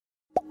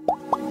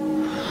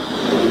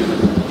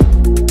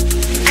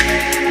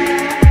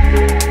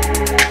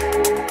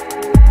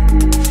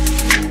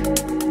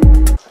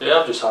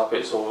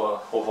it's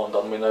over and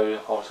done with now.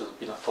 Obviously there's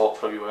been a talk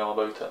for a wee while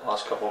about it the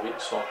last couple of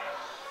weeks, so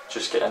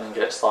just get in and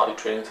get started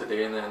training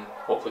today, and then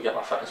hopefully get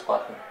my fitness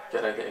back and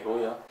get ready to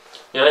go.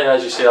 Yeah,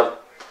 as you say, I've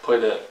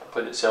played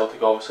at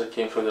Celtic. Obviously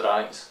came through the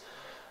ranks,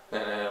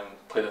 then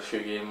played a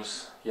few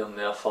games here and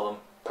there for them,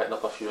 picked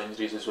up a few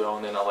injuries as well,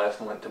 and then I left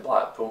and went to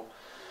Blackpool.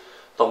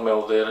 Done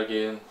well there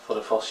again for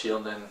the first year,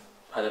 and then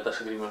had a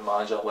disagreement with the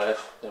manager,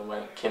 left, then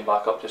came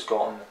back up to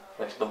Scotland,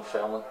 went to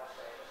Dunfermline.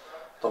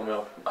 Done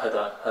well,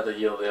 had a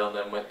year there, and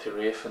then went to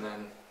Rafe, and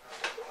then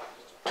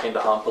kind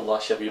of hampered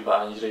last year with a bit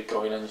of injury,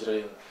 groin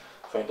injury, and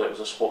found out it was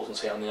a sports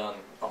hernia, and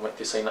I went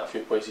to sign at a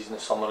few places in the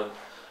summer and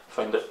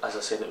found out, as I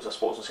said, it was a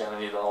sports hernia,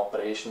 needed an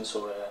operation,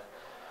 so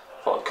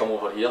thought I'd come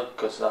over here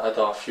because I had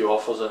a few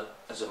offers,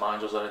 as the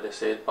managers already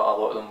said, but a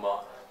lot of them were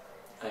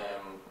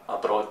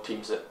abroad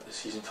teams that the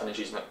season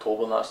finishes in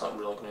October, and that's not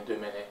really going to do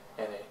me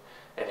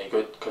any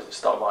good because it's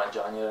still back in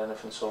January or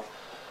anything. So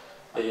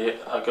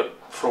I got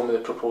thrown with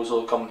the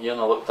proposal to come here,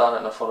 and I looked at it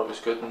and I thought it was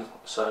good, and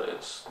so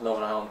it's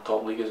Northern Ireland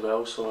top league as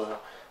well, so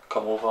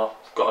come over,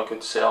 got a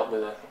good setup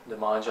with the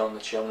manager and the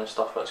chairman and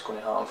stuff that's going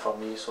to happen for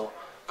me, so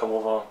come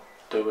over,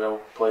 do well,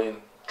 play and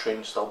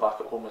train still back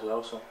at home as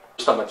well. So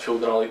just a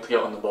midfielder, I like to get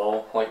on the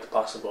ball, I like to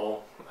pass the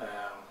ball,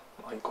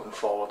 I like going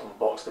forward and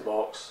box to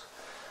box,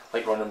 I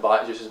like running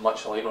back just as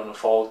much as I like running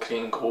forward,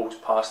 creating goals,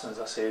 passing as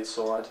I said,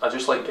 so I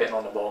just like getting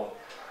on the ball,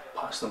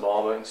 passing the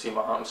ball about and seeing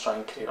what happens, try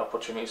and create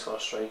opportunities for our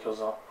strikers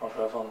or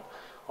whoever, and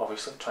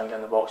obviously try and get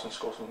in the box and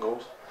score some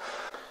goals.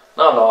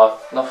 No,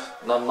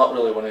 I'm not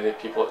really one of the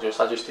people that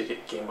I just take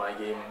it game by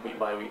game, week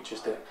by week,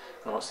 just to,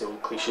 I know it's the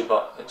old cliche,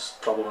 but it's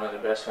probably one of the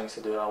best things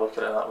to do. I look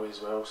at it that way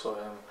as well, so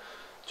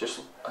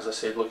just, as I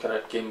said, look at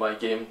it game by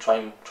game, try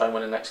and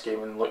win the next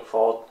game and look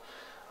forward.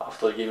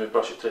 After the game we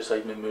brush it to the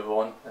side and move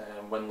on,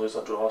 win, lose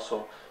or draw, so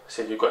I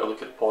said you've got to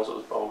look at the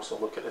positives but also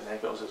look at the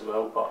negatives as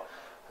well, but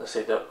as I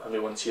said, that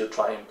everyone's here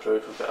trying to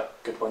improve. We've got a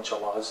good bunch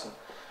of lads, and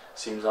it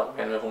seems that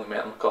way, and we've only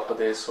met them a couple of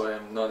days, so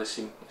no, they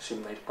seem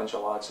nice bunch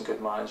of lads and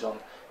good manager and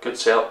good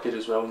setup here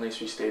as well,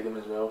 nice wee stadium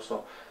as well,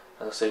 so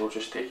as I say, we'll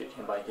just take it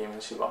game by game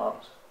and see what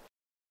happens.